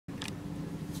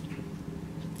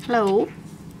Hello.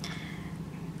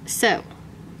 So,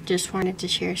 just wanted to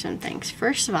share some things.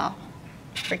 First of all,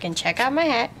 freaking check out my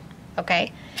hat.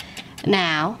 Okay.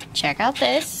 Now, check out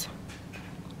this.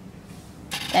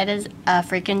 That is a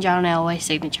freaking John Elway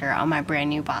signature on my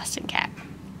brand new Boston cap.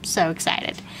 So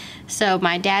excited. So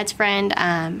my dad's friend,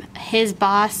 his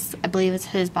boss, I believe it's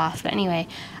his boss, but anyway,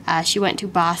 she went to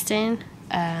Boston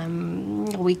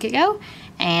a week ago,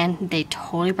 and they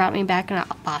totally brought me back a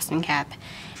Boston cap.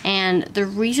 And the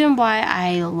reason why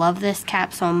I love this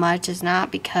cap so much is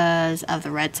not because of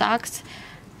the Red Sox.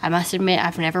 I must admit,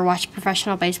 I've never watched a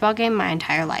professional baseball game my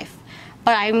entire life.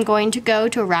 But I'm going to go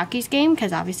to a Rockies game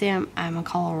because obviously I'm a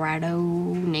Colorado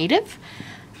native.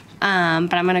 But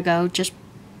I'm going to go just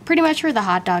pretty much for the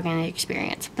hot dog and the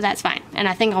experience. But that's fine. And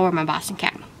I think I'll wear my Boston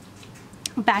cap.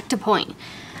 Back to point.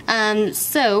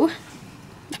 So,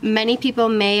 many people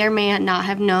may or may not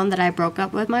have known that I broke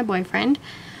up with my boyfriend.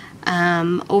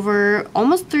 Over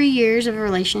almost 3 years of a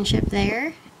relationship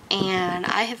there. And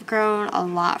I have grown a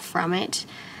lot from it.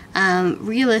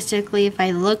 Realistically, if I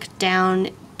look down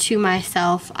to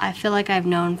myself, I feel like I've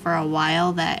known for a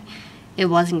while that it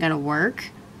wasn't going to work.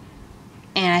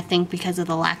 And I think because of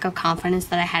the lack of confidence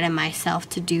that I had in myself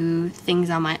to do things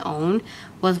on my own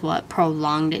was what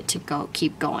prolonged it to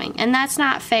keep going. And that's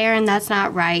not fair and that's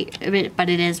not right, but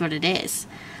it is what it is.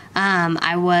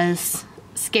 I was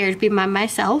scared to be by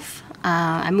myself.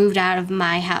 I moved out of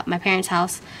my parents'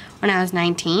 house when I was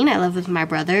 19. I lived with my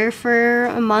brother for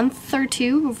a month or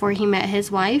two before he met his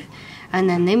wife, and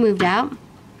then they moved out.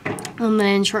 And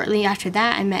then shortly after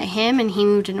that, I met him, and he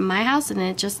moved into my house, and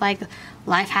it just like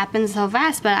life happens so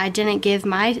fast. But I didn't give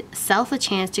myself a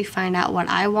chance to find out what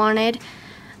I wanted,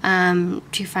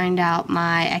 to find out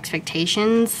my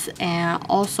expectations, and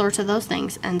all sorts of those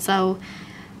things. And so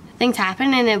things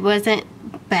happened, and it wasn't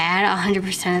bad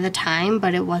 100% of the time,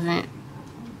 but it wasn't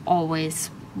always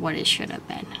what it should have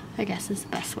been, I guess is the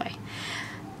best way.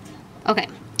 Okay,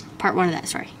 part one of that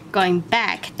story. Going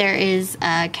back, there is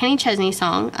a Kenny Chesney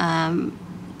song.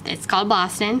 It's called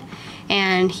Boston,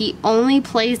 and he only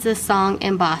plays this song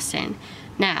in Boston.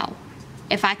 Now,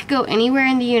 if I could go anywhere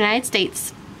in the United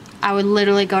States, I would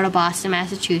literally go to Boston,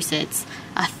 Massachusetts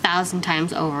 1,000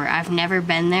 times over. I've never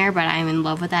been there, but I'm in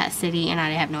love with that city, and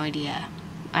I have no idea.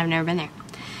 I've never been there.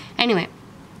 Anyway,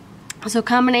 so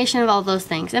combination of all those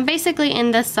things. And basically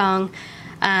in this song,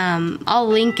 I'll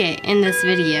link it in this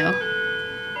video.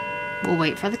 We'll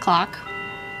wait for the clock.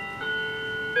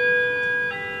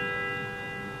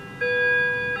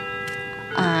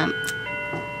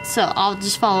 So I'll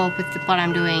just follow up with what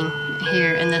I'm doing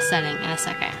here in this setting in a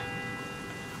second.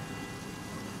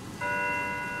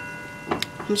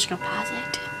 I'm just gonna pause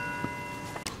it.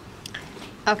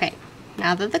 Okay,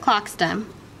 now that the clock's done.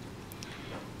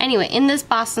 Anyway, in this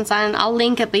Boston song, I'll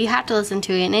link it, but you have to listen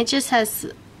to it, and it just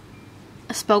has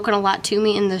spoken a lot to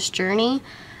me in this journey.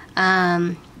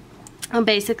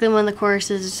 Basically, one of the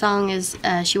choruses of the song is,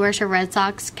 she wears her Red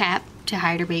Sox cap to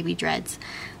hide her baby dreads.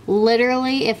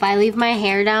 Literally, if I leave my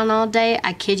hair down all day,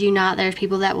 I kid you not, there's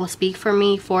people that will speak for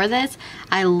me for this.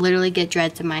 I literally get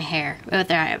dreads in my hair.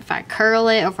 Whether if I curl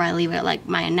it or if I leave it like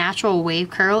my natural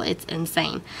wave curl, it's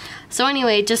insane. So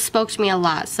anyway, it just spoke to me a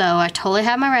lot. So I totally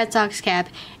have my Red Sox cap,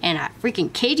 and I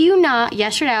freaking kid you not,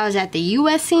 yesterday I was at the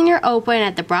U.S. Senior Open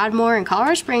at the Broadmoor in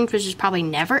Colorado Springs, which is probably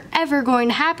never ever going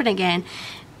to happen again.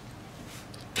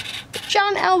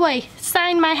 John Elway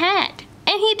signed my hat.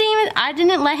 And I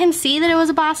didn't let him see that it was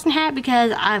a Boston hat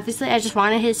because obviously I just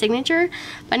wanted his signature.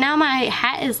 But now my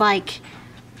hat is like,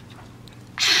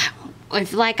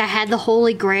 if like I had the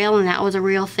Holy Grail and that was a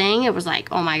real thing, it was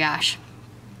like, oh my gosh.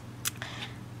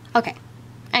 Okay,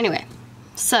 anyway,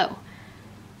 so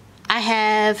I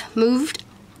have moved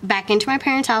back into my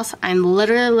parents' house. I'm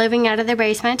literally living out of their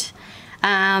basement.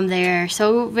 They're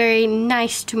so very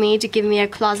nice to me to give me a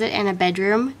closet and a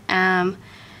bedroom.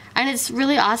 And it's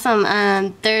really awesome.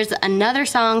 There's another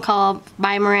song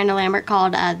by Miranda Lambert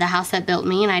called The House That Built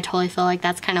Me, and I totally feel like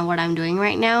that's kind of what I'm doing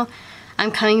right now.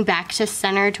 I'm coming back to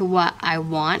center to what I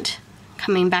want.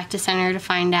 Coming back to center to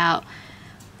find out,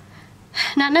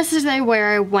 not necessarily where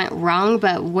I went wrong,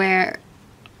 but where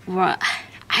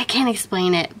I can't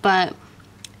explain it. But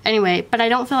anyway, but I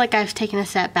don't feel like I've taken a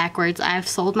step backwards. I've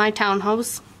sold my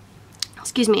townhouse.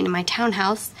 My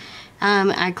townhouse.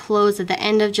 I closed at the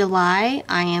end of July.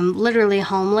 I am literally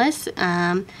homeless.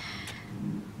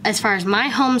 As far as my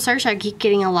home search, I keep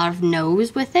getting a lot of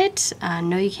no's with it.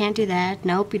 No, you can't do that.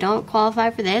 Nope, you don't qualify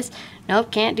for this.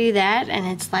 Nope, can't do that. And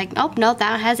it's like, oh, no,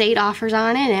 that has 8 offers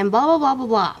on it and blah, blah, blah, blah,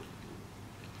 blah.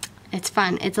 It's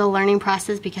fun. It's a learning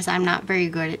process because I'm not very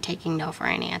good at taking no for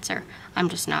an answer. I'm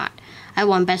just not. I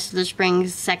won Best of the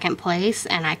Spring's 2nd place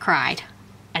and I cried.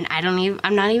 And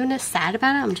I'm not even as sad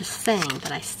about it. I'm just saying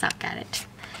that I suck at it.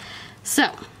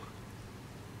 So,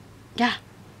 yeah.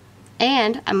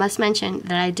 And I must mention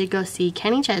that I did go see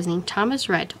Kenny Chesney, Thomas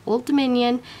Rhett, Old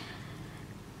Dominion,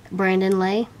 Brandon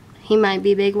Lay. He might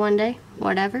be big one day,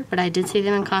 whatever. But I did see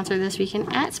them in concert this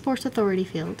weekend at Sports Authority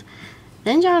Field.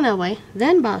 Then John Elway,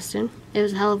 then Boston. It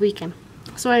was a hell of a weekend.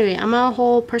 So anyway, I'm on a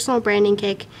whole personal branding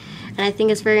kick. And I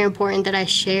think it's very important that I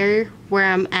share where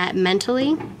I'm at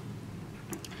mentally.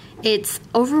 It's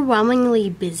overwhelmingly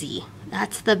busy.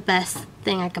 That's the best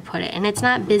thing I could put it. And it's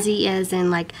not busy as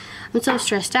in like I'm so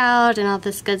stressed out and all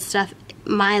this good stuff.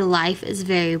 My life is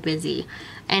very busy,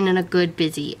 and in a good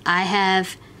busy. I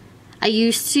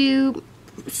used to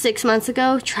 6 months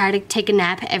ago try to take a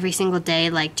nap every single day,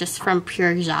 like just from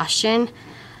pure exhaustion.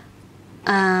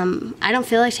 I don't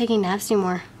feel like taking naps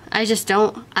anymore. I just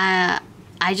don't.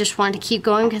 I just want to keep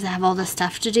going because I have all this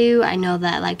stuff to do. I know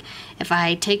that like if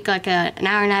I take like an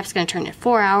hour nap, it's going to turn into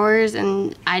 4 hours,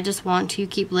 and I just want to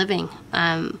keep living.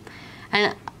 And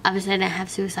obviously I didn't have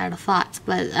suicidal thoughts,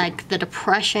 but like the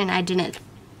depression, I didn't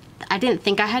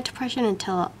think I had depression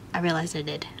until I realized I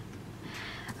did.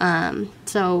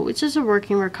 So it's just a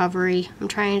working recovery. I'm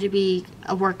trying to be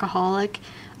a workaholic,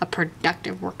 a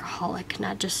productive workaholic,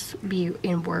 not just be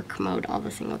in work mode all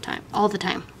the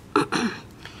time.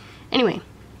 Anyway,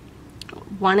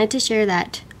 wanted to share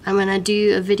that. I'm going to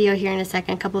do a video here in a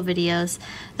second, a couple of videos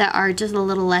that are just a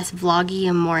little less vloggy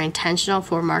and more intentional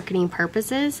for marketing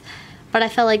purposes, but I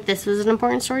felt like this was an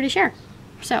important story to share.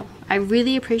 So, I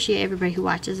really appreciate everybody who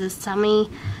watches this. Tell me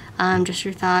just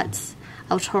your thoughts.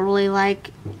 I'll totally like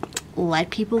let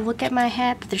people look at my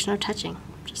hat, but there's no touching.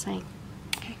 Just saying.